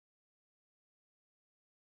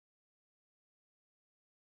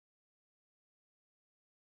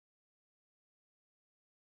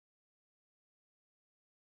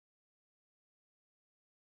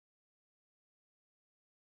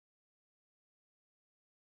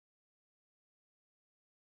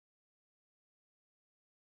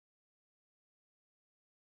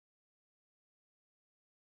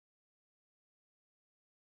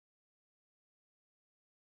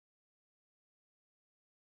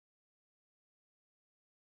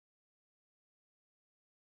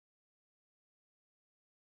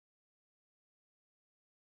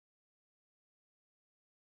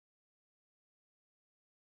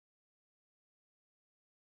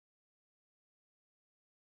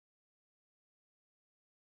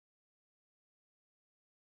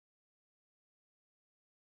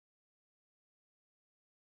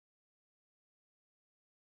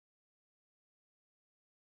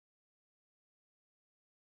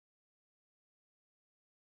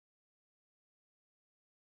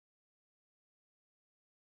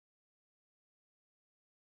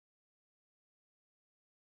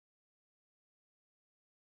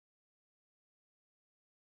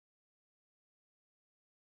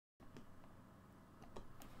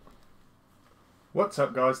What's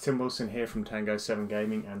up guys, Tim Wilson here from Tango 7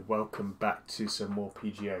 Gaming and welcome back to some more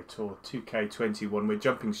PGA Tour 2K21. We're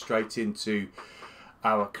jumping straight into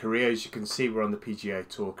our career. As you can see, we're on the PGA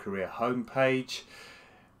Tour Career homepage.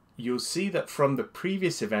 You'll see that from the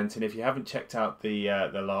previous event, and if you haven't checked out the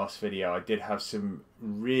last video, I did have some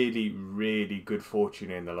really good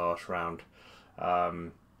fortune in the last round.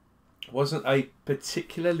 Wasn't a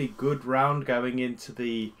particularly good round going into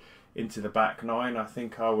the back nine. I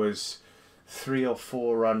think I was 3 or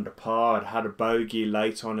 4 under par. I'd had a bogey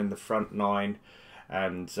late on in the front nine,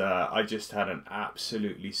 and I just had an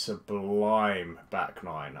absolutely sublime back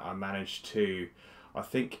nine. I managed to, I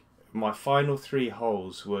think my final 3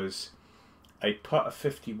 holes was a putt of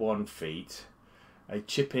 51 feet, a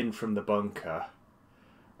chip in from the bunker,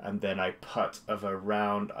 and then a putt of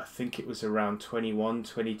around, I think it was around 21,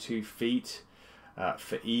 22 feet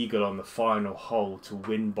for eagle on the final hole to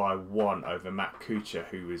win by 1 over Matt Kuchar,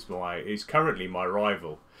 who's currently my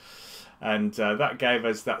rival. And that gave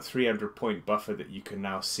us that 300-point buffer that you can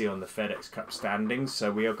now see on the FedEx Cup standings.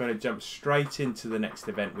 So we are going to jump straight into the next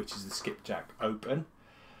event, which is the Skipjack Open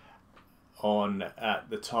at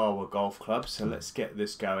the Tarwa Golf Club. So let's get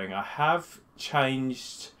this going. I have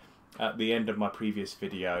changed, at the end of my previous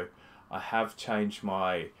video, I have changed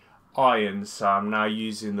my irons, so I'm now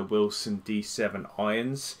using the Wilson D7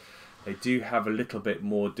 irons. They do have a little bit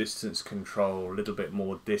more distance control, a little bit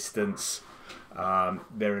more distance.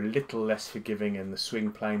 They're a little less forgiving and the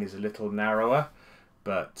swing plane is a little narrower,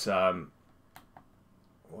 but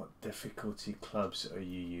what difficulty clubs are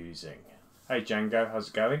you using? Hey Django, how's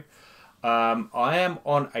it going? I am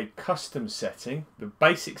on a custom setting. The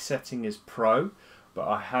basic setting is Pro, but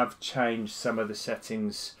I have changed some of the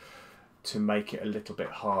settings to make it a little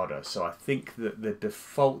bit harder. So I think that the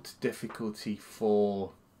default difficulty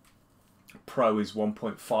for Pro is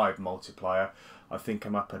 1.5 multiplier. I think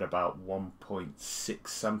I'm up at about 1.6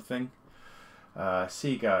 something.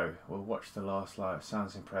 Seago, we'll watch the last live.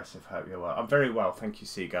 Sounds impressive. Hope you're well. I'm very well, thank you,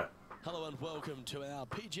 Seago. Hello and welcome to our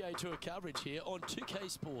PGA Tour coverage here on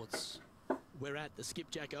 2K Sports. We're at the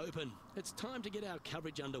Skipjack Open. It's time to get our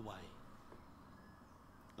coverage underway.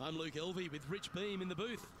 I'm Luke Elvey with Rich Beam in the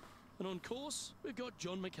booth. And on course, we've got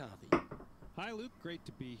John McCarthy. Hi Luke, great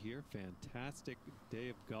to be here. Fantastic day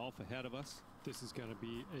of golf ahead of us. This is going to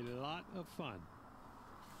be a lot of fun.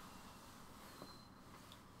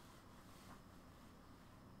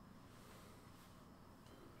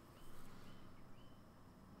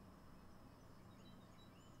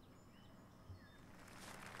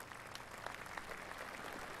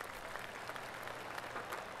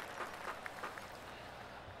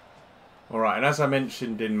 Alright, and as I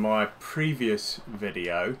mentioned in my previous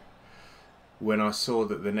video, when I saw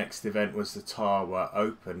that the next event was the Tarwa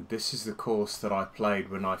Open, this is the course that I played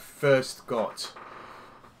when I first got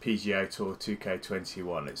PGA Tour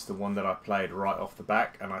 2K21. It's the one that I played right off the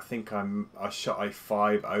back, and I think I shot a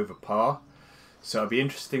 5 over par. So it'll be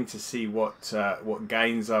interesting to see what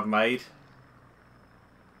gains I've made.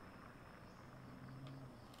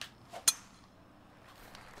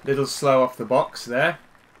 Little slow off the box there.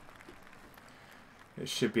 It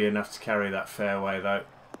should be enough to carry that fairway though.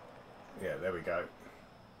 Yeah, there we go.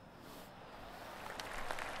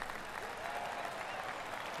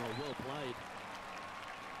 Well played.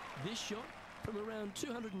 This shot from around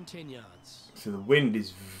 210 yards. So the wind is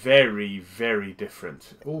very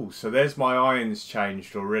different. Oh, so there's my irons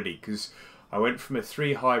changed already, because I went from a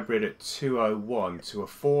 3 hybrid at 201 to a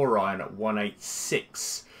 4 iron at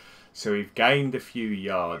 186. So we've gained a few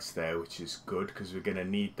yards there, which is good because we're going to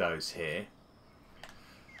need those here.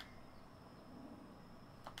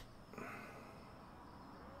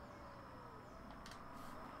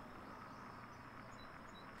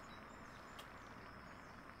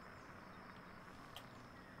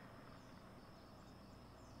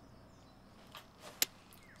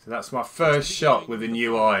 So that's my first shot with the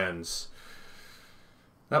new irons.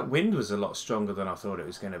 That wind was a lot stronger than I thought it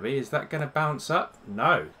was going to be. Is that going to bounce up?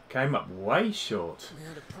 No. Came up way short.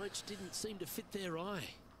 That approach didn't seem to fit their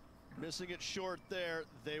eye. Missing it short there,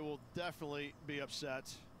 they will definitely be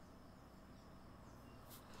upset.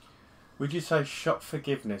 Would you say shot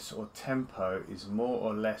forgiveness or tempo is more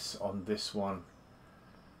or less on this one?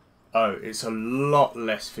 Oh, it's a lot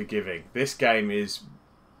less forgiving. This game is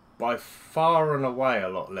by far and away a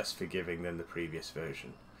lot less forgiving than the previous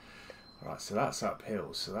version. Right, so that's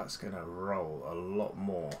uphill, so that's going to roll a lot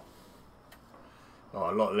more.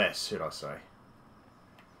 Oh, a lot less, should I say.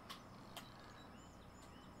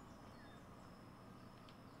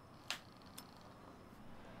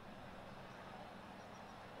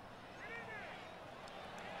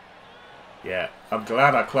 Yeah, I'm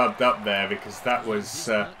glad I clubbed up there because that was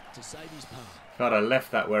to save his par. If I'd have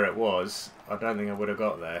left that where it was, I don't think I would have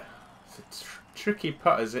got there. It's a tricky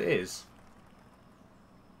putt as it is.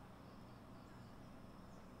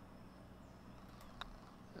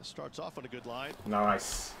 That starts off on a good line.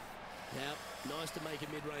 Nice. Now, nice to make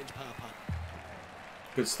a mid-range par putt.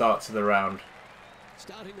 Good start to the round.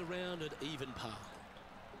 Starting the round at even par.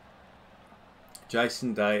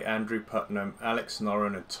 Jason Day, Andrew Putnam, Alex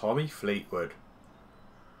Noren and Tommy Fleetwood.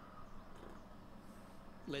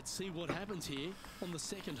 Let's see what happens here on the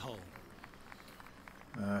second hole.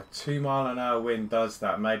 2 mile an hour wind does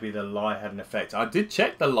that. Maybe the lie had an effect. I did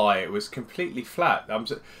check the lie. It was completely flat.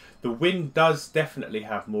 The wind does definitely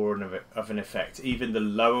have more of an effect. Even the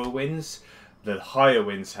lower winds, the higher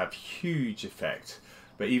winds have huge effect.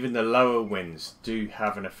 But even the lower winds do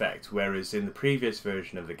have an effect. Whereas in the previous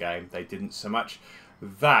version of the game, they didn't so much.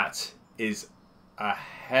 That is a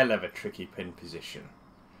hell of a tricky pin position.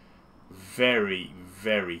 Very,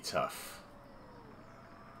 very tough.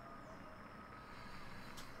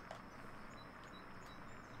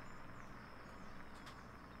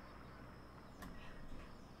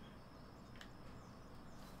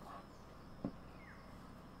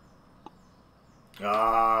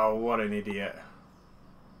 Ah, what an idiot.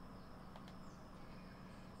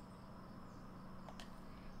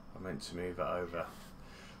 I meant to move it over.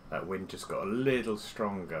 That wind just got a little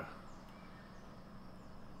stronger.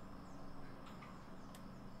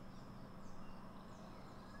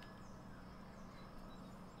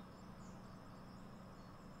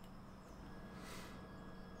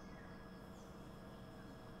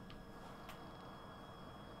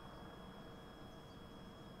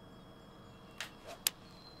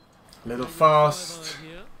 Little fast.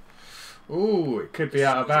 Ooh, it could be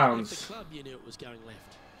out of bounds.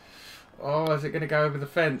 Oh, is it going to go over the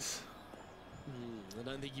fence? I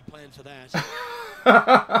don't think he planned for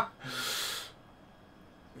that.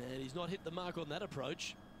 And he's not hit the mark on that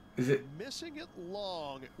approach. Is it? Missing it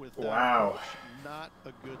long with that Wow. approach. Not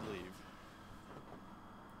a good leave.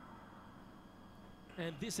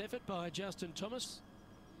 And this effort by Justin Thomas.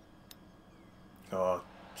 Oh,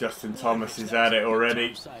 Justin Thomas is at it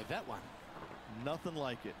already. Save that one. Nothing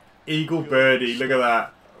like it. Eagle birdie, look at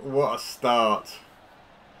that. What a start.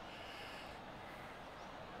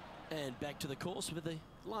 And back to the course with the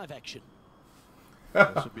live action.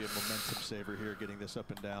 This would be a momentum saver here, getting this up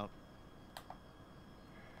and down.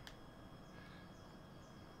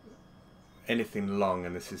 Anything long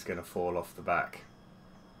and this is going to fall off the back.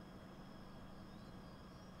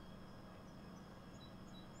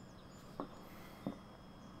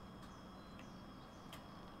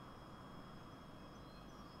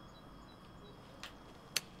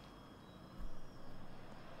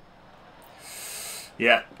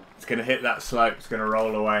 Yeah, it's going to hit that slope. It's going to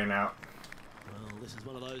roll away now. Well, this is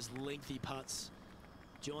one of those lengthy putts.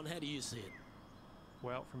 John, how do you see it?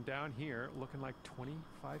 Well, from down here, looking like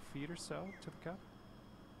 25 feet or so to the cup.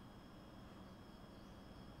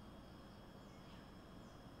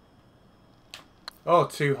 Oh,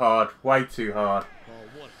 too hard. Way too hard.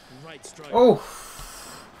 Oh, what a great stroke. Oh.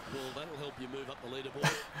 Well, that'll help you move up the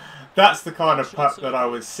leaderboard. That's the kind of putt that I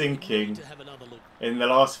was sinking in the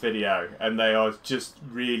last video, and they are just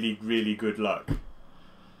really, really good luck.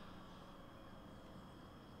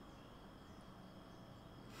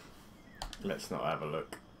 Let's not have a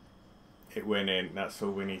look. It went in. That's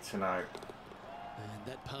all we need to know. And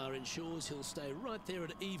that par ensures he'll stay right there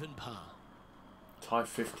at even par. Tie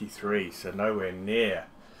 53, so nowhere near.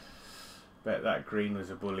 Bet that green was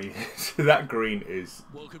a bully. That green is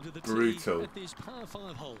brutal. At this par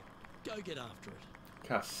 5 hole. Go get after it. Look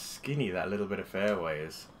how skinny that little bit of fairway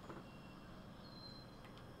is.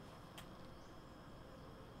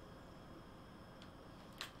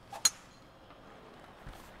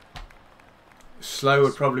 Slow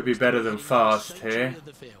would probably be better than fast here.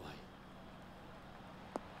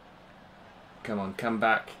 Come on, come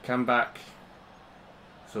back, come back.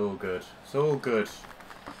 It's all good. It's all good.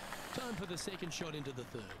 Time for the second shot into the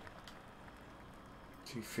third.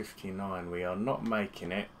 259. We are not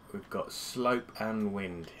making it. We've got slope and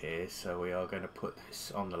wind here, so we are going to put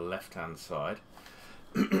this on the left-hand side.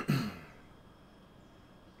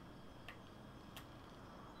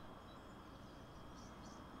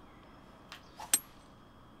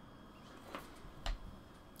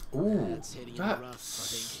 Ooh, that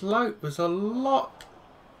slope was a lot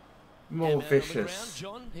more vicious.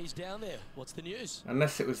 John, he's down there. What's the news?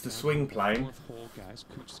 Unless it was the swing plane. Fourth hole, guys.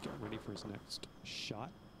 Could just get ready for his next shot.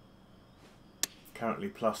 Currently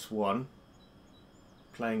 +1.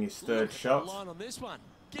 Playing his third shot. Line on this one.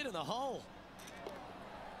 Get in the hole.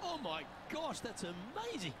 Oh my gosh, that's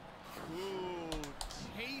amazing. Ooh,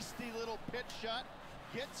 tasty little pitch shot.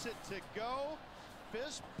 gets it to go.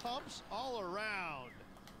 Fist pumps all around.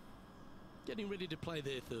 Getting ready to play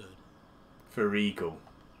their third. For eagle.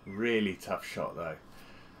 Really tough shot though.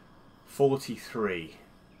 43.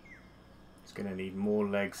 It's going to need more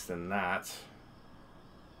legs than that.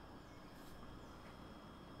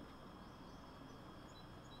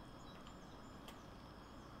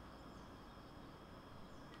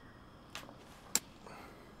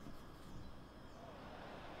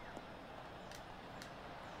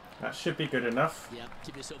 That should be good enough. Yeah,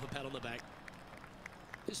 give yourself a pat on the back.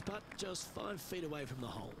 This putt just 5 feet away from the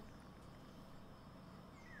hole.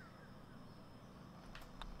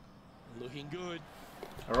 Looking good.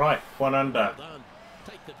 All right, 1 under. Well done.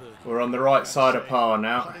 Take the birdie. We're on the right side of par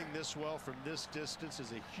now. Putting this well from this distance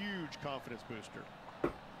is a huge confidence booster.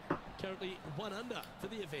 Currently 1 under for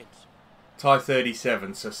the event. Tie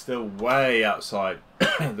 37, so still way outside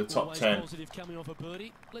the top Always 10. positive coming off a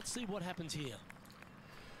birdie. Let's see what happens here.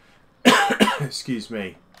 Excuse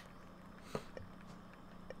me.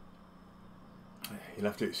 You'll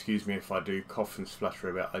have to excuse me if I do cough and splutter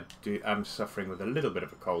a bit. I'm suffering with a little bit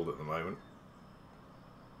of a cold at the moment.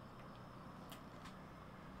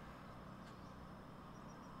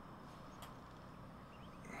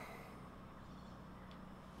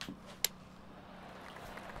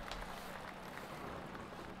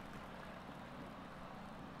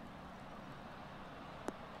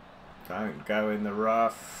 Don't go in the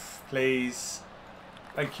rough, please.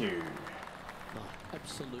 Thank you. Oh,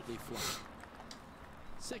 absolutely flat.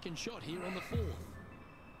 Second shot here on the 4th.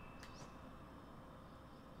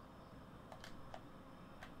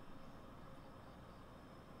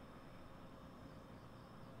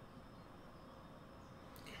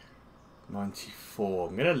 .94.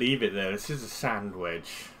 I'm going to leave it there. This is a sand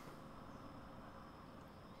wedge.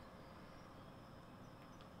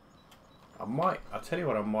 I'll tell you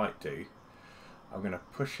what I might do. I'm going to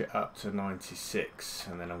push it up to 96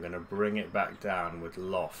 and then I'm going to bring it back down with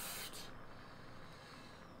loft.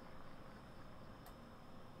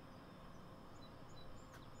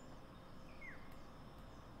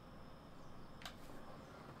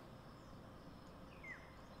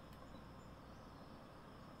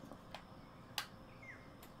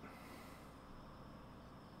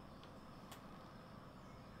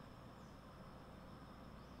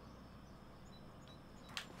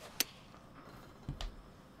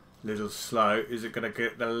 Little slow. Is it going to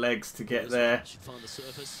get the legs to get there? Should find the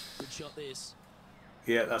surface. Good shot this.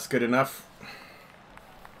 Yeah, that's good enough.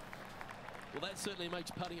 Well, that certainly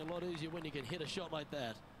makes putting a lot easier when you can hit a shot like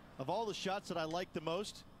that. Of all the shots that I like the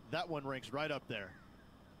most, that one ranks right up there.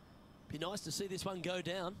 Be nice to see this one go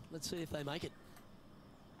down. Let's see if they make it.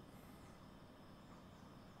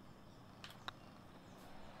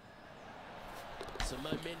 Some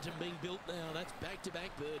momentum being built now. That's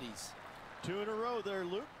back-to-back birdies. 2 in a row there,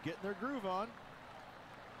 Luke, getting their groove on.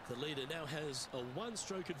 The leader now has a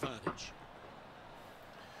 1-stroke advantage.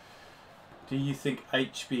 Do you think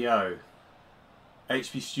HB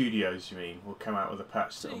Studios, you mean, will come out with a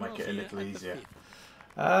patch that will make it a little easier?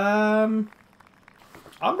 I'm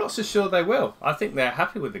not so sure they will. I think they're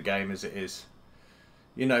happy with the game as it is.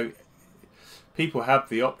 You know, people have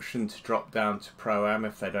the option to drop down to Pro-Am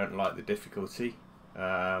if they don't like the difficulty.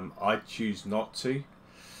 I choose not to.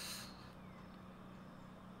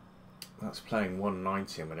 That's playing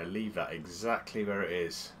 190. I'm going to leave that exactly where it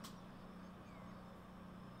is.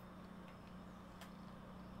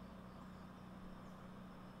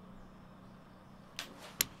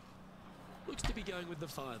 Looks to be going with the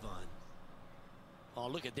 5-iron. Oh,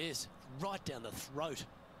 look at this. Right down the throat.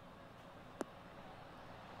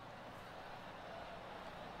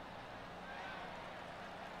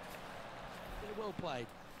 Yeah, well played.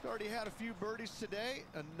 Already had a few birdies today.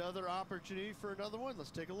 Another opportunity for another one.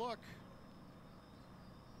 Let's take a look.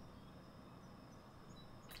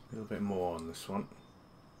 A little bit more on this one.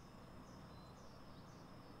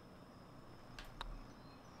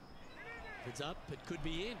 If it's up, it could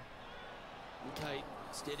be in. Okay,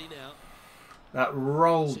 steady now. That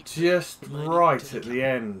rolled just right at the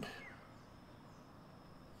end.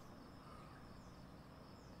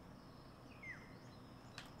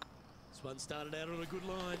 This one started out on a good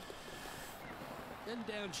line. And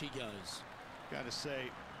down she goes. Got to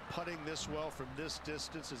say, putting this well from this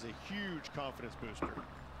distance is a huge confidence booster.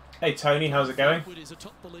 Hey Tony, how's it going? Wood is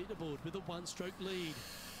atop the leaderboard with a 1-stroke lead.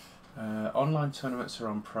 Online tournaments are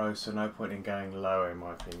on pro, so no point in going lower in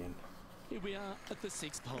my opinion. Here we are at the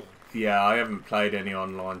 6th hole. Yeah, I haven't played any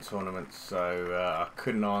online tournaments, so I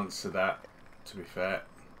couldn't answer that, to be fair.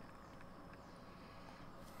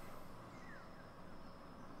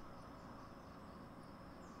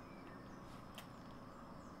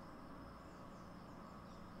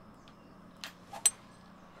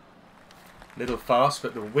 Little fast,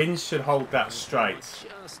 but the wind should hold that straight.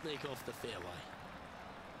 Just sneak off the fairway.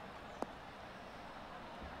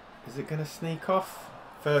 Is it going to sneak off?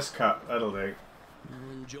 First cut, that'll do.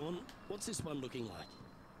 John, what's this one looking like?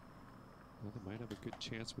 Well, they might have a good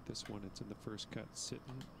chance with this one. It's in the first cut, sitting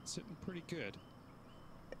pretty good.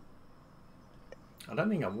 I don't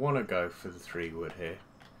think I want to go for the 3-wood here.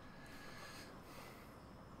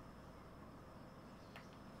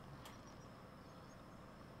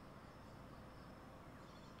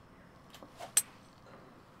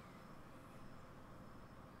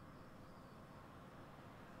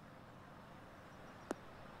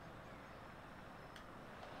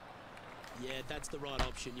 Yeah, that's the right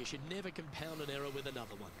option. You should never compound an error with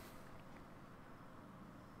another one.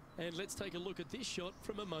 And let's take a look at this shot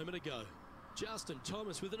from a moment ago. Justin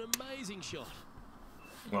Thomas with an amazing shot.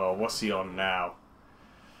 Well, what's he on now?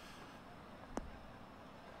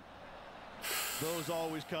 Those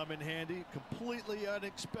always come in handy. Completely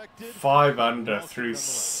unexpected. 5 under through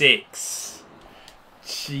 6.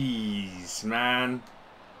 Jeez, man.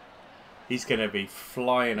 He's going to be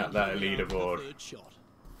flying up that leaderboard. Third shot.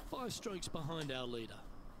 5 strokes behind our leader.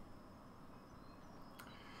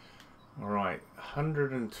 Alright,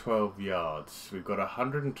 112 yards. We've got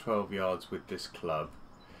 112 yards with this club.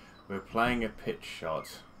 We're playing a pitch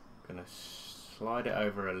shot. Gonna slide it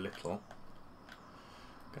over a little.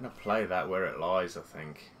 Gonna play that where it lies, I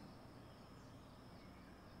think.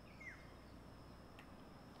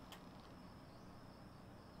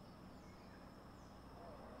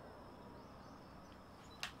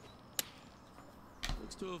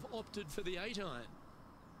 Looks to have opted for the 8-iron.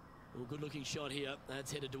 Well, good looking shot here.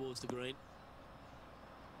 That's headed towards the green.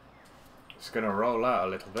 It's going to roll out a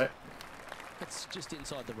little bit. That's just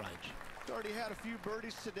inside the range. Already had a few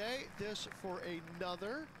birdies today. This for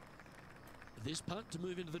another. This putt to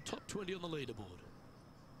move into the top 20 on the leaderboard.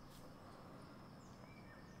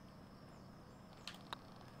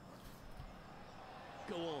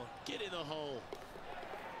 Go on, get in the hole.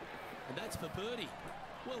 And that's for birdie.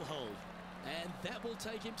 Well hold. And that will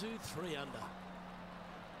take him to 3 under.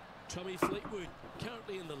 Tommy Fleetwood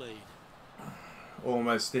currently in the lead.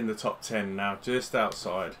 Almost in the top 10 now, just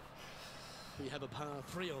outside. We have a par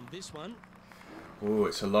 3 on this one. Oh,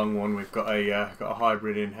 it's a long one. We've got a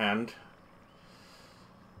hybrid in hand.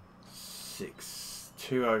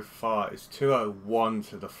 205. It's 201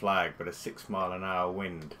 to the flag, but a 6-mile-an-hour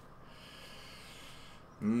wind.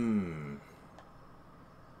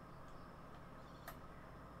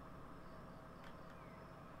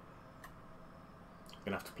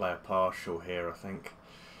 Gonna have to play a partial here, I think.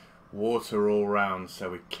 Water all round, so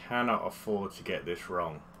we cannot afford to get this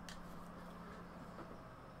wrong.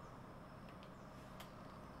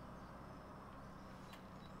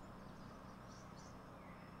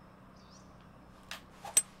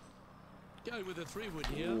 Go with a 3-wood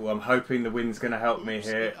here. Ooh, I'm hoping the wind's gonna help me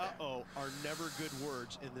here. Uh-oh are never good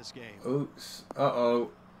words in this game. Oops. Uh-oh.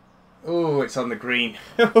 Oh, it's on the green.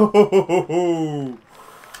 That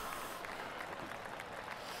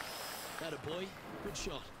a boy. Good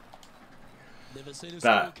shot. Never seen a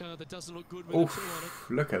That- scorecard that doesn't look good with a 2 on it. Oof,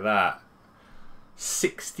 look at that.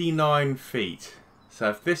 69 feet. So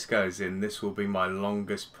if this goes in, this will be my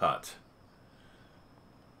longest putt.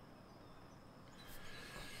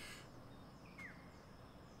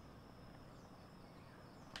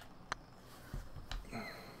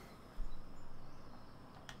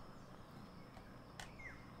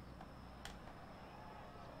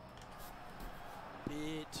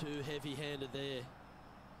 Bit too heavy-handed there.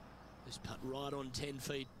 This putt right on 10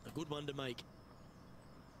 feet. A good one to make.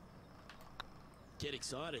 Get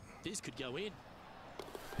excited. This could go in.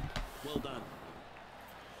 Well done.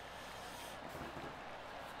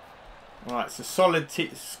 Right, it's a solid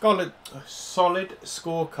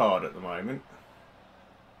scorecard at the moment.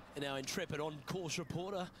 And our intrepid on-course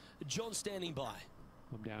reporter, John, standing by.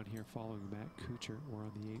 I'm down here following Matt Kuchar. We're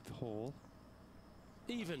on the 8th hole.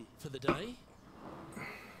 Even for the day.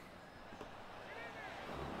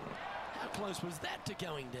 How close was that to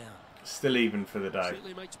going down? Still even for the day.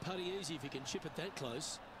 Certainly makes putting easy if you can chip it that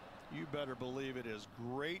close. You better believe it is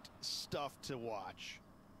great stuff to watch.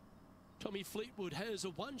 Tommy Fleetwood has a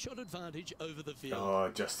 1-shot advantage over the field. Oh,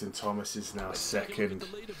 Justin Thomas is now Let's take a look second.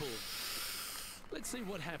 at the leaderboard. Let's see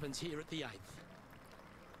what happens here at the 8th.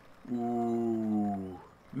 Ooh,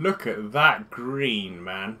 look at that green,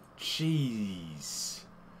 man. Jeez.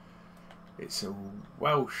 It's a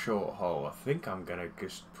well short hole. I think I'm going to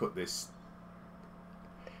just put this...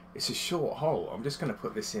 It's a short hole. I'm just going to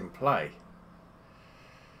put this in play.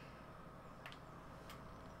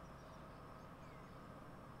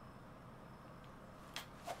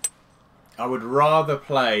 I would rather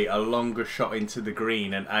play a longer shot into the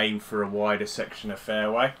green and aim for a wider section of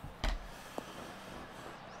fairway.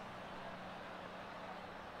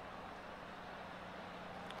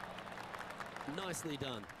 Nicely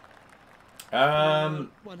done.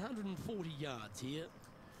 140 yards here.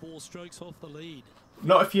 4 strokes off the lead.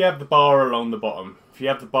 Not if you have the bar along the bottom. If you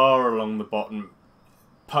have the bar along the bottom,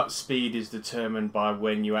 putt speed is determined by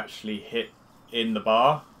when you actually hit in the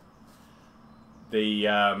bar.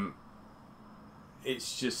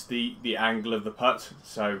 It's just the angle of the putt,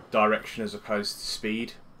 so direction as opposed to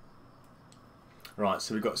speed. Right,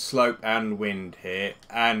 so we've got slope and wind here,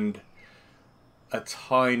 and a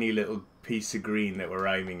tiny little piece of green that we're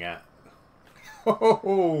aiming at.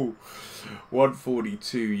 Oh,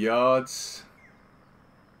 142 yards.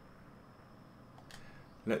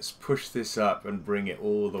 Let's push this up and bring it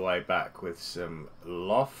all the way back with some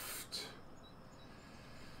loft.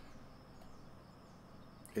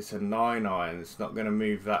 It's a 9-iron. It's not going to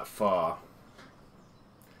move that far.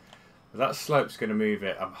 But that slope's going to move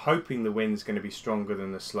it. I'm hoping the wind's going to be stronger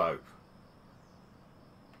than the slope.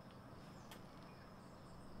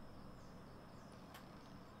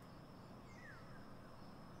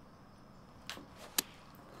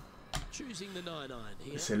 Choosing the 9-iron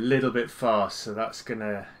here. It's a little bit fast, so that's going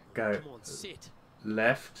to go Come on, sit.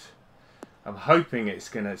 left. I'm hoping it's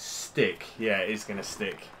going to stick. Yeah, it is going to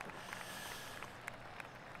stick.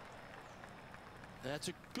 That's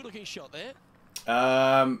a good-looking shot there.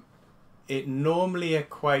 It normally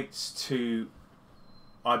equates to,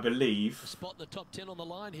 I believe, Spot the top 10 on the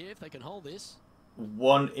line here if they can hold this.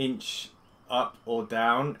 1 inch up or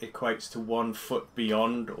down equates to 1 foot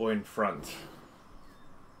beyond or in front.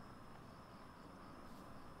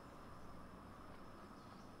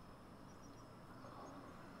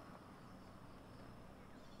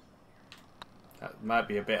 That might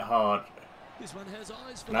be a bit hard. This one has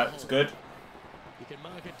eyes for No, the it's hole. good. You can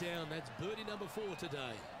mark it down. That's birdie number 4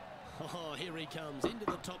 today. Oh, here he comes into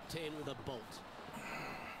the top 10 with a bolt.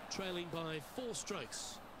 Trailing by 4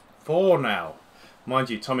 strokes. 4 now.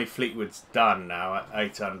 Mind you, Tommy Fleetwood's done now at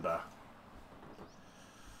 8 under.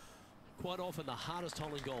 Quite often the hardest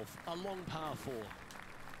hole in golf, a long par 4.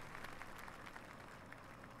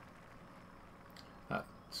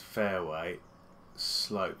 That's fairway.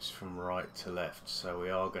 Slopes from right to left, so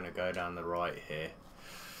we are going to go down the right here.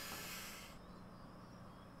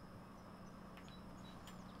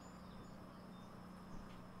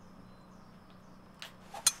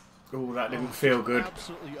 Oh, that didn't feel good.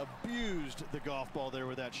 Absolutely abused the golf ball there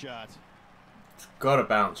with that shot. It's got to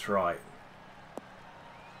bounce right.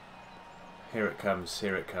 Here it comes,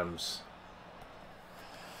 here it comes.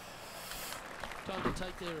 Time to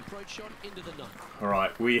take their approach shot into the 9.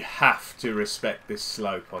 Alright, we have to respect this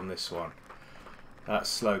slope on this one. That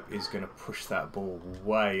slope is going to push that ball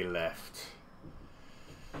way left.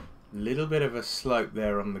 Little bit of a slope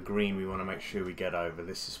there on the green we want to make sure we get over.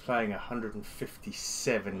 This is playing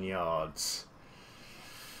 157 yards.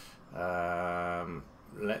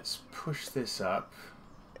 Let's push this up.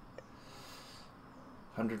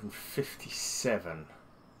 157.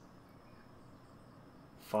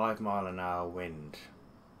 5 mile an hour wind.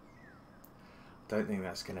 Don't think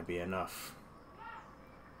that's going to be enough.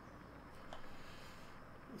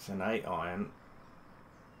 It's an 8-iron.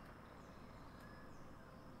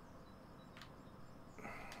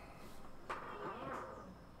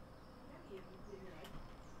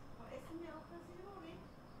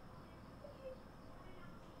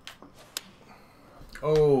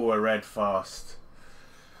 Oh, a red fast.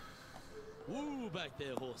 Ooh, back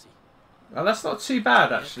there, horsey. Oh, that's not too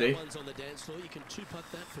bad, actually. One's on the dance floor. You can two-putt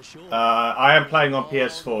that for sure. I am playing on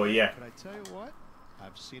PS4, yeah. But I tell you what,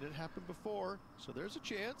 I've seen it happen before, so there's a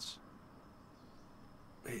chance.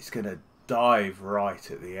 It's going to dive right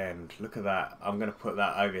at the end. Look at that. I'm going to put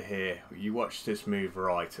that over here. You watch this move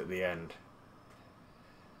right at the end.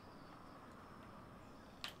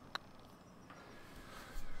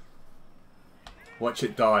 Watch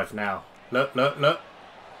it dive now. Look, look, look.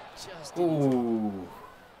 Just Ooh.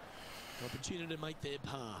 opportunity to make their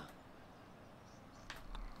par.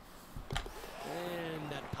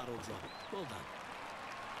 And that puddle drop. Well done.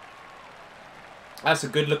 That's a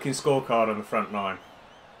good looking scorecard on the front 9.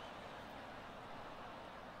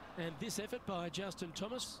 And this effort by Justin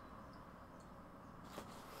Thomas.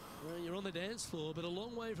 Well, you're on the dance floor, but a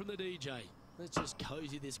long way from the DJ. Let's just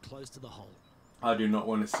cozy this close to the hole. I do not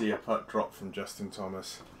want to see a putt drop from Justin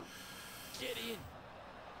Thomas. Get in.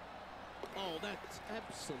 Oh, that's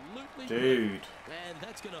absolutely Dude. good. And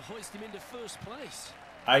that's going to hoist him into first place.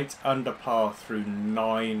 8 under par through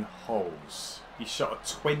 9 holes. He shot a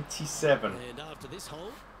 27. And after this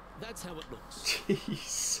hole, that's how it looks.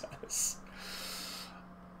 Jesus.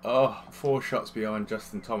 Oh, 4 shots behind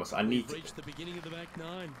Justin Thomas. I need to reach the beginning of the back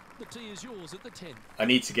 9. The tee is yours at the 10th. I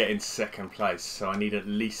need to get into 2nd place, so I need at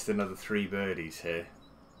least another 3 birdies here.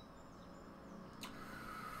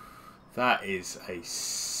 That is a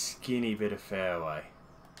skinny bit of fairway.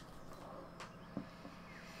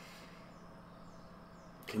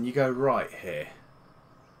 Can you go right here?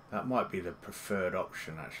 That might be the preferred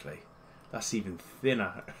option, actually. That's even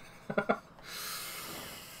thinner.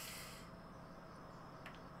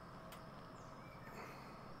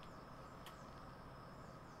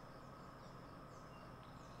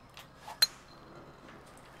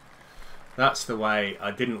 That's the way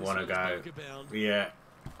I didn't want to go. Yeah.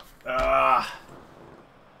 I'm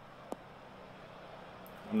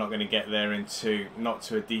not going to get there into not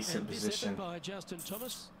to a decent position. By Justin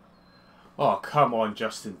Thomas. Oh, come on,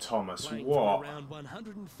 Justin Thomas. What? Around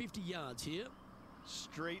 150 yards here.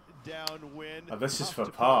 Straight downwind. Oh, this is Tough for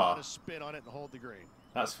to put par. a spin on it and hold the green.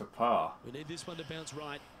 That's for par. We need this one to bounce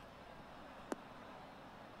right.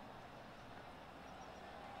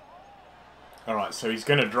 Alright, so he's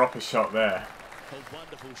going to drop a shot there. A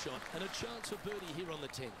wonderful shot and a chance for birdie here on the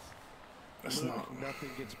 10th. That's Luke, not...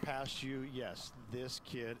 nothing gets past you. Yes, this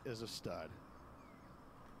kid is a stud.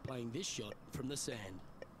 Playing this shot from the sand.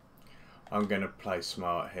 I'm going to play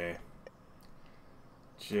smart here.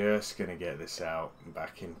 Just going to get this out and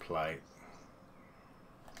back in play.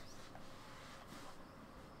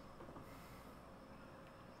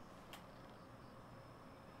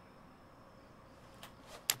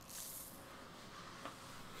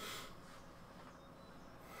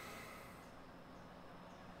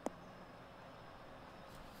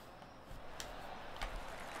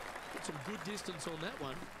 Some good distance on that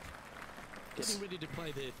one. Getting ready to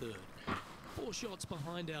play their 3rd. 4 shots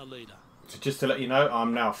behind our leader. So just to let you know,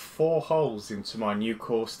 I'm now 4 holes into my new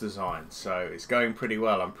course design. So it's going pretty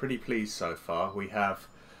well. I'm pretty pleased so far. We have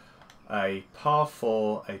a par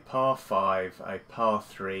 4, a par 5, a par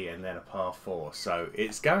 3 and then a par 4. So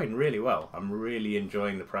it's going really well. I'm really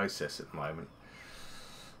enjoying the process at the moment.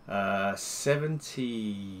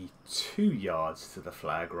 72 yards to the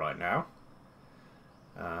flag right now.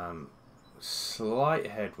 Slight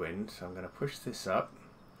headwind, so I'm going to push this up.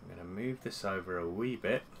 I'm going to move this over a wee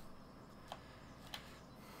bit.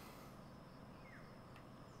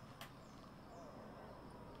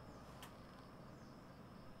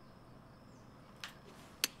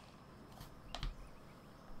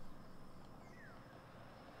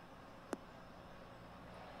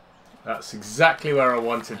 That's exactly where I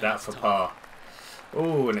wanted that for par.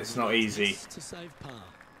 Oh, and it's not easy. To save par.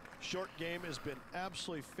 Short game has been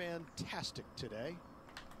absolutely fantastic today.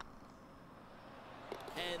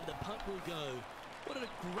 And the putt will go. What a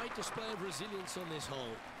great display of resilience on this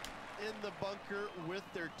hole. In the bunker with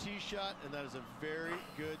their tee shot, and that is a very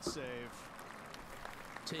good save.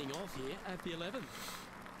 Teeing off here at the 11th.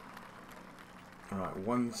 All right,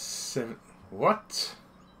 1-7. What?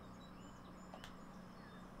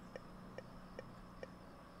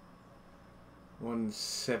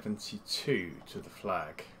 $172 to the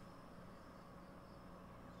flag.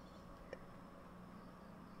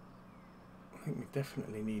 I think we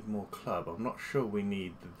definitely need more club. I'm not sure we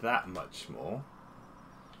need that much more.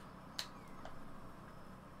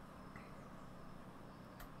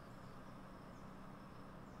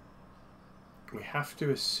 We have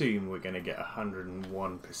to assume we're going to get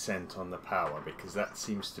 101% on the power because that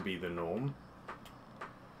seems to be the norm.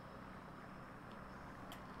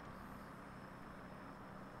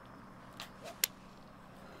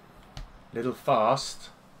 Little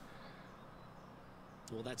fast.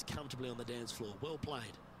 Well, that's comfortably on the dance floor. Well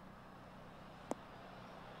played.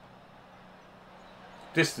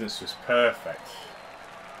 Distance was perfect.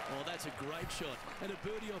 Oh, that's a great shot. And a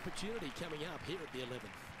birdie opportunity coming up here at the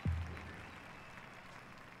 11th.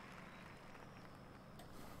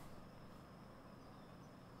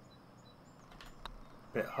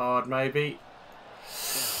 Bit hard, maybe.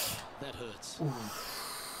 Ouch, that hurts.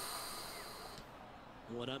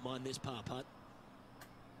 Oh, I don't mind this par putt.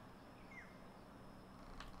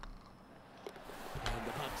 And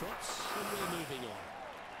the putt drops, and we're moving on.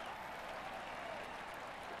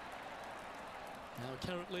 Our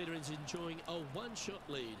current leader is enjoying a 1-shot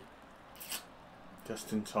lead.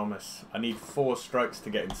 Justin Thomas. I need 4 strokes to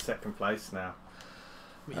get in 2nd place now.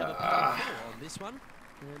 We have a par 4 on this one.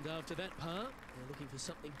 And after that par, we're looking for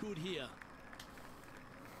something good here.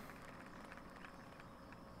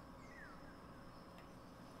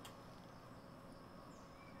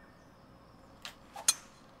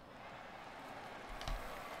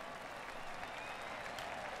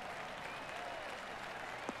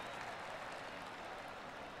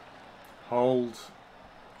 Hold.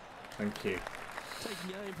 Thank you.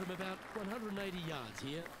 Taking aim from about 180 yards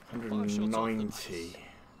here. 190.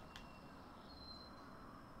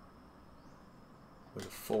 With a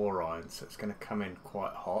 4-iron, so it's going to come in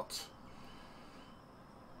quite hot.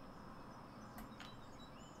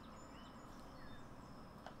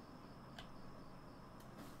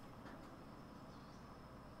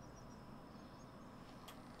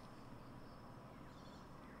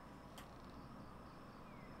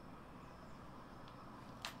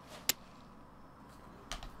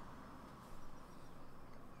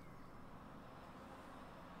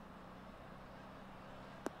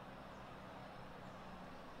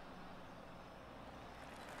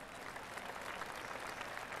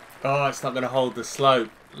 Oh, it's not going to hold the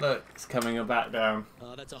slope. Look, it's coming back down.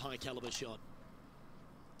 Oh, that's a high caliber shot.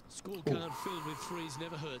 Scorecard filled with threes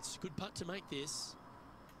never hurts. Good putt to make this.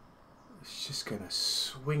 It's just going to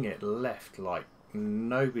swing it left like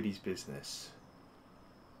nobody's business.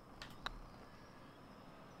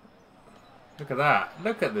 Look at that.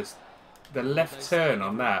 Look at this. The left turn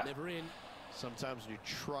on that. Never in. Sometimes when you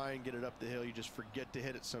try and get it up the hill, you just forget to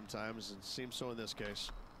hit it sometimes, and it seems so in this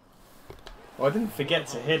case. Well, I didn't forget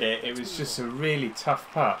to hit it. It was just a really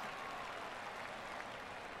tough putt.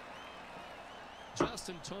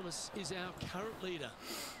 Justin Thomas is our current leader.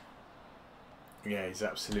 Yeah, he's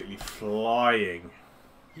absolutely flying.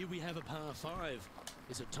 Here we have a par 5.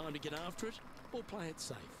 Is it time to get after it or play it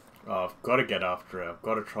safe? Oh, I've got to get after it. I've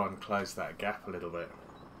got to try and close that gap a little bit.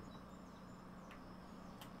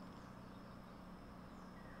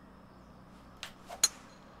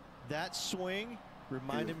 That swing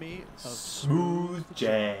reminded me of Smooth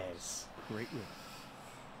jazz. Great riff.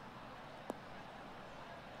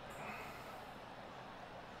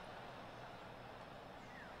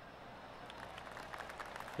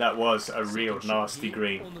 That was a real nasty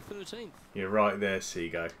green. On the 13th. You're right there,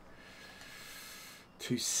 Seago.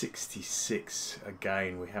 266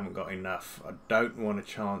 again. We haven't got enough. I don't want a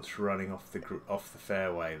chance running off the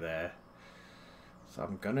fairway there, so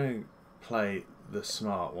I'm gonna play the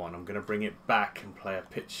smart one. I'm gonna bring it back and play a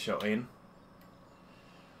pitch shot in.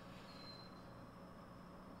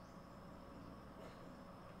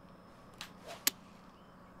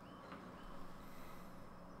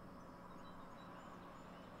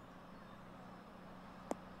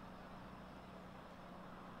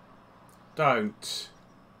 Don't.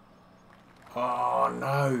 Oh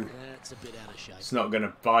no. That's a bit out of shape. It's not going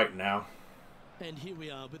to bite now. And here we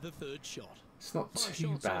are with the 3rd shot. It's not 5 too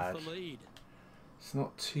shots bad. off the lead. It's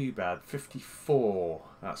not too bad. 54,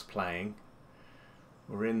 that's playing.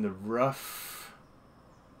 We're in the rough.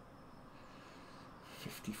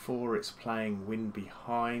 54, it's playing wind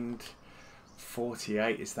behind.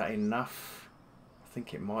 48, is that enough? I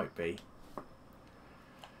think it might be.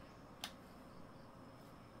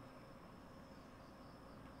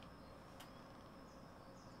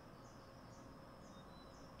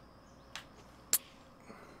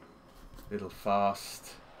 Little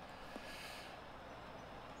fast.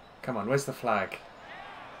 Come on, where's the flag?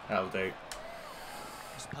 That'll do.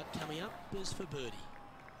 This putt coming up is for birdie.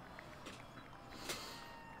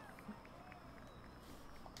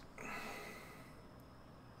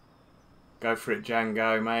 Go for it,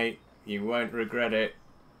 Django, mate. You won't regret it.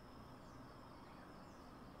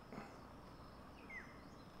 I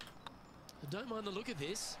don't mind the look of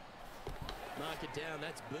this. Mark it down,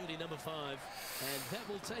 that's birdie number 5. And that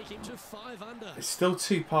will take him to 5 under. There's still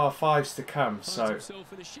 2 par 5s to come, so I've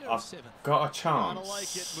got a chance. Gotta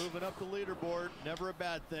like it, moving up the leaderboard, never a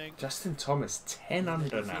bad thing. Justin Thomas, 10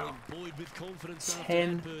 under now. Buoyed with confidence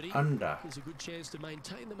 10 after that birdie. under. There's a good chance to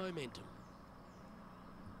maintain the momentum.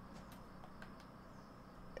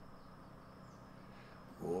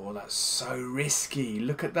 Oh, that's so risky.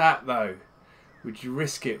 Look at that, though. Would you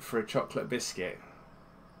risk it for a chocolate biscuit?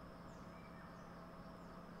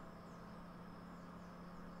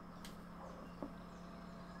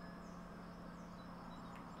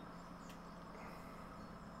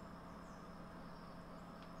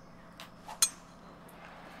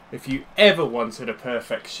 If you ever wanted a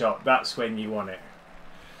perfect shot, that's when you want it.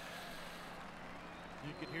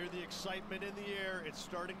 You can hear the excitement in the air. It's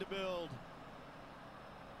starting to build.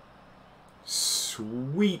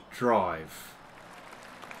 Sweet drive.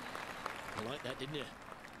 I like that, didn't you?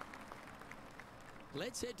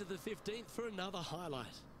 Let's head to the 15th for another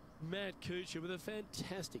highlight. Matt Kuchar with a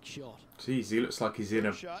fantastic shot. Jeez, he looks like he's in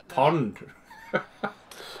a Shot now. pond.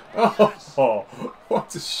 Oh,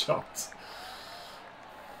 what a shot.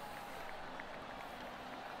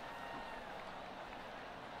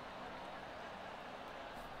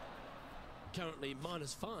 Currently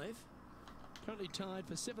 -5. Currently tied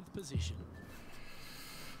for 7th position.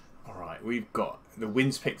 Alright, we've got the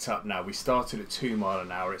wind's picked up now. We started at 2 mile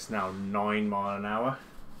an hour, it's now 9 mile an hour.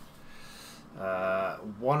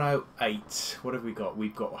 108. What have we got?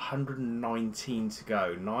 We've got 119 to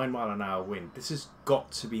go. 9 mile an hour wind. This has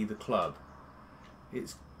got to be the club.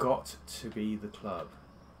 It's got to be the club.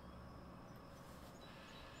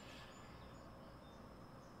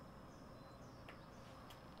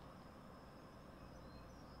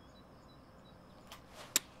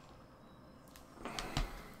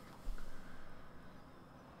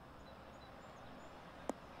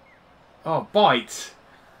 Oh, bite.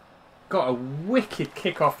 Got a wicked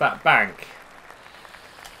kick off that bank.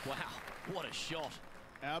 Wow, what a shot.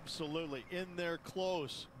 Absolutely. In there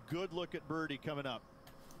close. Good look at birdie coming up.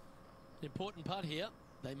 Important putt here.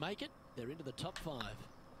 They make it. They're into the top 5.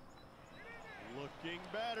 Looking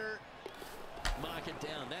better. Mark it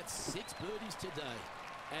down. That's 6 birdies today.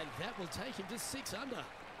 And that will take him to 6 under.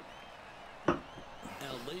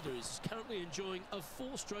 Our leader is currently enjoying a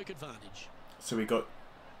 4-stroke advantage. So we got...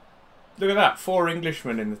 Look at that. 4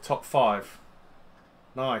 Englishmen in the top 5.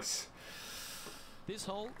 Nice. This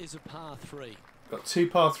hole is a par 3. Got 2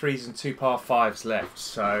 par 3s and 2 par 5s left.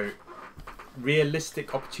 So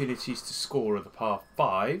realistic opportunities to score are the par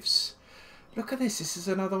 5s. Look at this. This is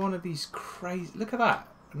another one of these crazy... Look at that.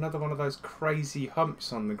 Another one of those crazy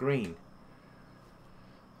humps on the green.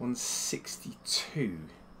 162.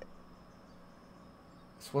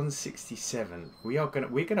 It's 167. We're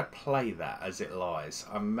gonna play that as it lies.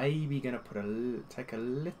 I'm maybe gonna take a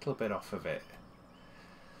little bit off of it.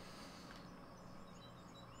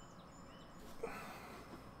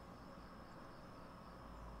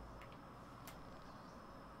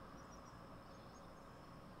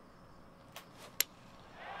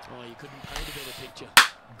 Oh, you couldn't paint a better picture.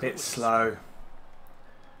 Bit slow.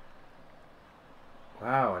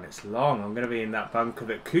 Wow, and it's long. I'm gonna be in that bunker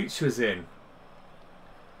that Cooch was in.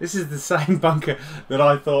 This is the same bunker that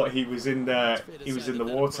I thought he was in the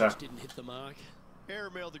water. Didn't hit the mark.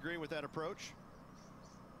 Airmailed the green with that approach.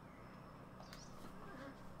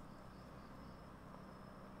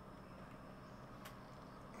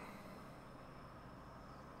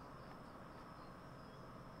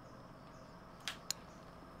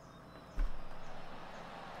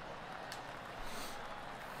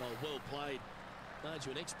 Oh, well played. Aren't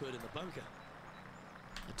you an expert in the bunker?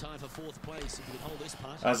 A tie for 4th place if you can hold this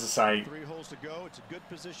putt. As I say, 3 holes to go. It's a good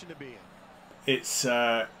position to be in. it's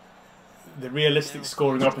the realistic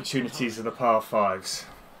scoring opportunities are the par 5s.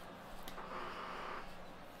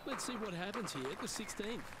 Let's see what happens here at the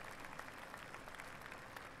 16th.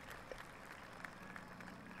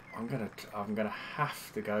 I'm gonna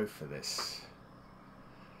have to go for this.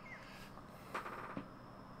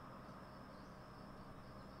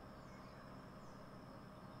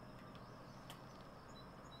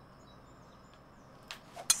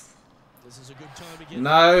 This is a good time to get...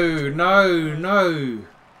 No, no, no.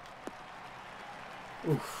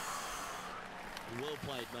 Oof. Well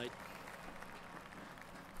played, mate.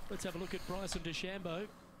 Let's have a look at Bryson DeChambeau.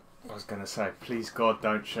 I was going to say, please God,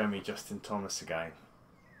 don't show me Justin Thomas again.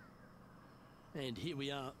 And here we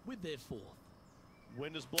are with their 4th.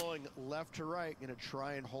 Wind is blowing left to right. Going to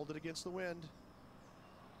try and hold it against the wind.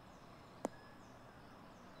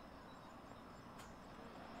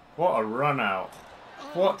 What a run out.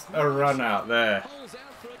 What a run out there. Holes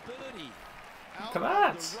out for a birdie. Look at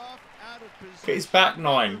that. Get his back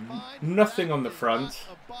 9. Nothing on the front.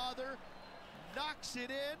 Knocks it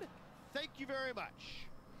in. Thank you very much.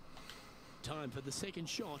 Time for the 2nd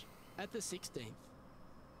shot at the 16th.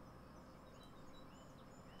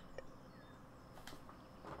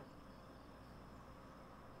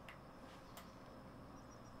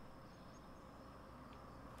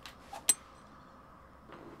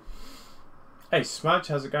 Hey Smudge,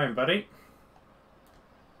 how's it going, buddy?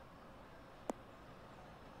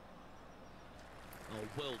 Oh,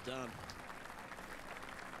 well done.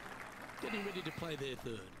 Getting ready to play their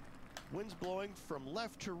 3rd. Wind's blowing from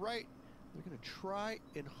left to right. They're going to try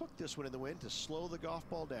and hook this one in the wind to slow the golf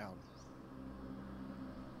ball down.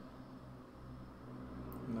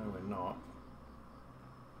 No, we're not.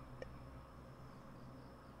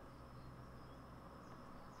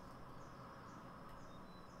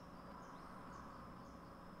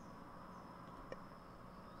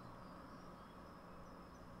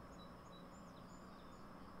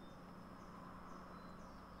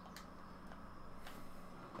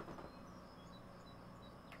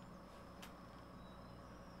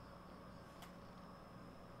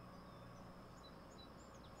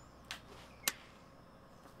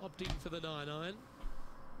 Opting for the 9-iron.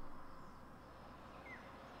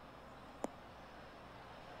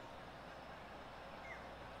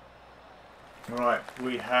 Right,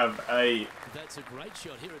 we have a... That's a great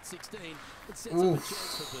shot here at 16. It sets up a chance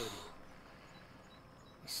for birdie.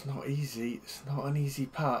 It's not easy. It's not an easy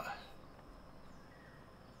putt.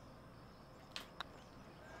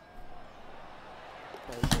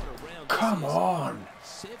 Oh, what a round. Come on.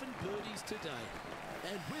 7 birdies today.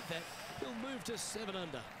 And with that, he'll move to 7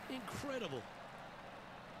 under. Incredible.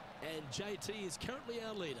 And JT is currently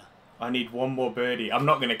our leader. I need one more birdie. I'm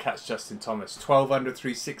not going to catch Justin Thomas. 12 under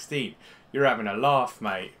 316. You're having a laugh,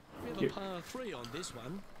 mate. We have a par 3 on this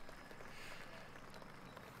one.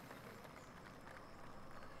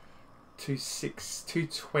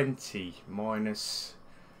 220 minus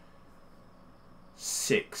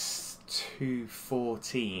 6,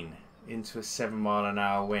 214 into a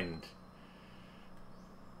 7-mile-an-hour wind.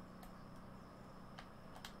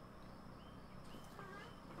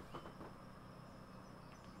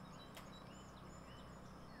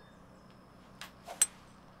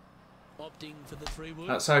 Opting for the 3-wood.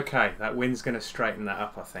 That's okay. That wind's going to straighten that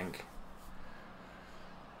up, I think.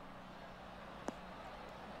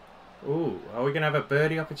 Ooh, are we going to have a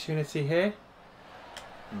birdie opportunity here?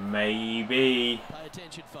 Maybe. Pay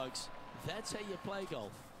attention, folks. That's how you play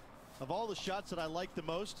golf. Of all the shots that I like the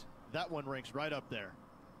most, that one ranks right up there.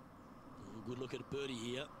 Good look at a birdie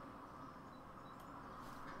here.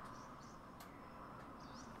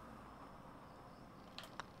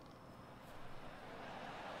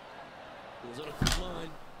 Was on a good line.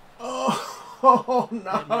 Oh no!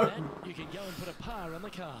 And with that, you can go and put a par on the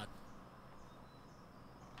card.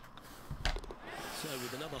 So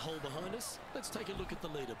with another hole behind us, let's take a look at the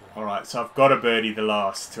leaderboard. Alright, so I've got to birdie the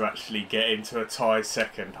last to actually get into a tie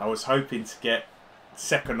second. I was hoping to get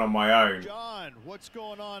second on my own. John, what's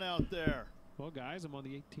going on out there? Well, guys, I'm on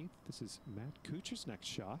the 18th. This is Matt Kuchar's next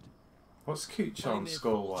shot. What's Cooch Playing on their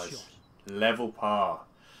score-wise? fourth shot. Level par.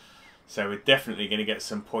 So we're definitely going to get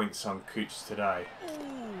some points on Cooch today.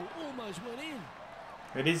 Ooh, almost went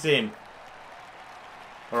in. It is in.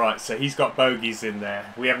 Alright, so he's got bogeys in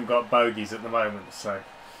there. We haven't got bogeys at the moment, so...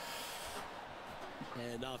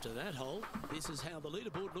 And after that hole, this is how the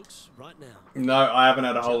leaderboard looks right now. No, I haven't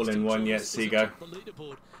had a hole Justin in one yet, Thomas is Seago. atop the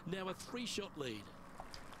leaderboard, now a 3-shot lead.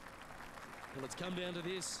 Well, it's come down to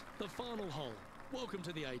this, the final hole. Welcome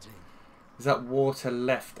to the 18th. Is that water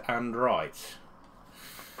left and right?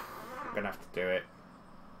 I'm going to have to do it.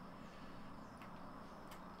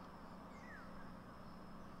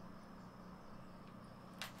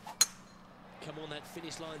 Come on, that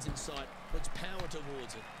finish line's in sight. Let's power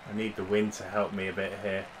towards it. I need the wind to help me a bit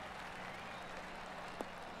here.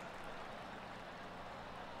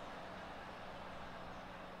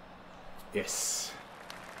 Yes.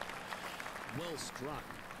 Well struck.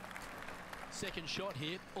 Second shot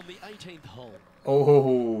here on the 18th hole.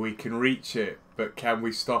 Oh, we can reach it, but can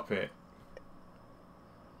we stop it?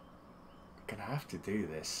 Gonna have to do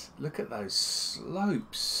this. Look at those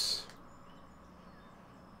slopes.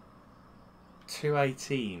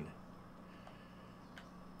 218.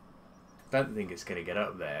 Don't think it's gonna get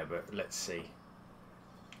up there, but let's see.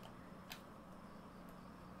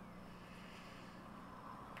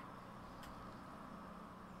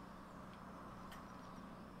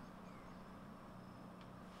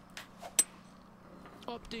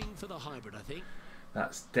 Opting for the hybrid, I think.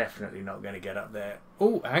 That's definitely not going to get up there.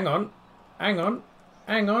 Oh, hang on. Hang on.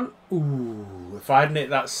 Hang on. Ooh, if I hadn't hit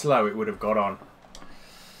that slow, it would have got on.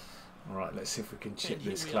 Alright, let's see if we can chip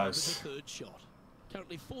this close. The third shot.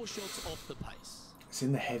 Currently 4 shots off the pace. It's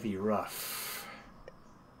in the heavy rough.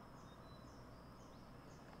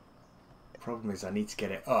 Problem is I need to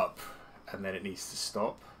get it up, and then it needs to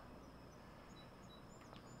stop.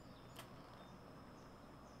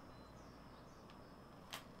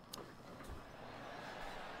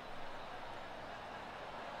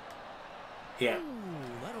 Yeah.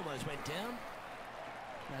 Ooh, that almost went down.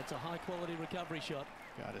 That's a high quality recovery shot.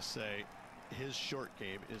 Gotta say, his short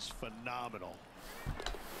game is phenomenal.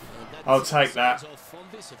 I'll take that.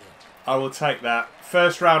 I will take that.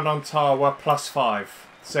 First round on Tarwa +5.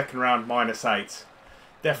 Second round -8.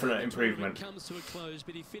 Definite improvement. Comes to a close,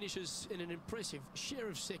 but he finishes in an impressive share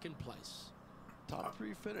of second place. Top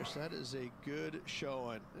 3 finish. That is a good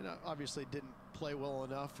showing. And obviously didn't play well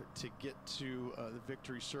enough to get to the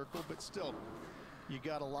victory circle, but still, you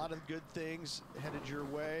got a lot of good things headed your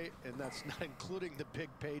way, and that's not including the big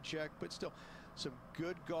paycheck, but still some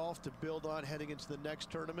good golf to build on heading into the next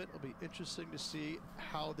tournament. It'll be interesting to see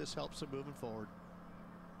how this helps him moving forward.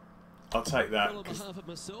 I'll take that. Well, on behalf of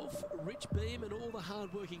myself, Rich Beam, and all the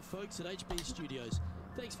hard-working folks at HB Studios,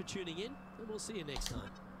 thanks for tuning in, and we'll see you next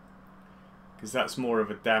time. Because that's more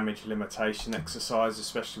of a damage limitation exercise,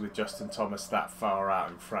 especially with Justin Thomas that far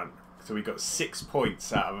out in front. So we got 6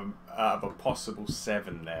 points out of a possible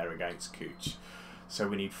 7 there against Cooch. So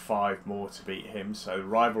we need 5 more to beat him. So the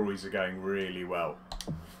rivalries are going really well.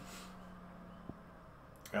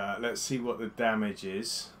 Let's see what the damage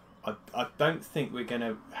is. I don't think we're going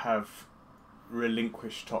to have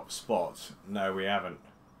relinquished top spot. No, we haven't.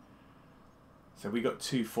 So we got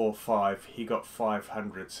 245. He got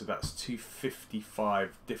 500. So that's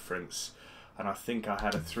 255 difference. And I think I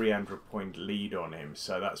had a 300-point lead on him.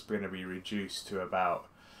 So that's going to be reduced to about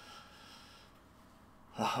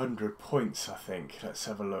 100 points, I think. Let's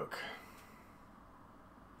have a look.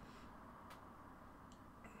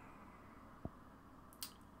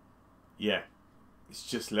 Yeah, it's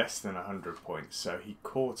just less than 100 points. So he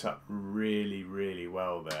caught up really, really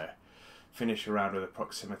well there. Finish around with a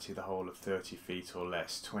proximity of the hole of 30 feet or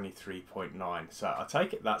less, 23.9. So I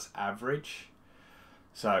take it that's average.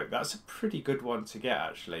 So that's a pretty good one to get,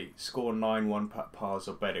 actually. Score 9 1-putt pars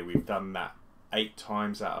or better. We've done that 8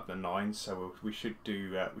 times out of the 9, so we should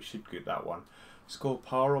get that one. Score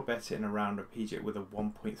par or better in a round of PGA with a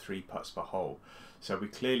 1.3 putts per hole. So we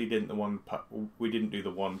clearly didn't do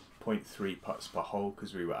the 1.3 putts per hole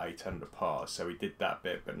because we were 8 under par. So we did that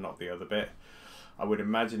bit, but not the other bit. I would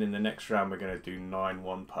imagine in the next round we're going to do 9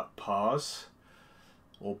 1-putt pars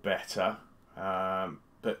or better.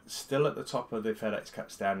 But still at the top of the FedEx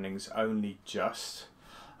Cup standings, only just.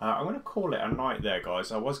 I'm going to call it a night there,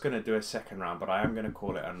 guys. I was going to do a second round, but I am going to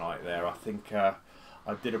call it a night there. I think I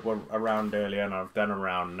did a round earlier and I've done a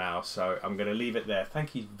round now, so I'm going to leave it there.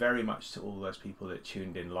 Thank you very much to all those people that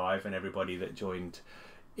tuned in live and everybody that joined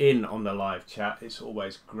in on the live chat. It's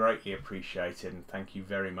always greatly appreciated, and thank you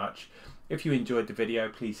very much. If you enjoyed the video,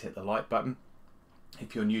 please hit the like button.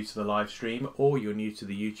 If you're new to the live stream or you're new to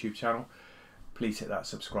the YouTube channel, please hit that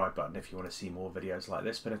subscribe button if you want to see more videos like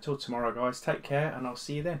this. But until tomorrow, guys, take care and I'll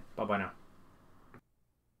see you then. Bye bye now.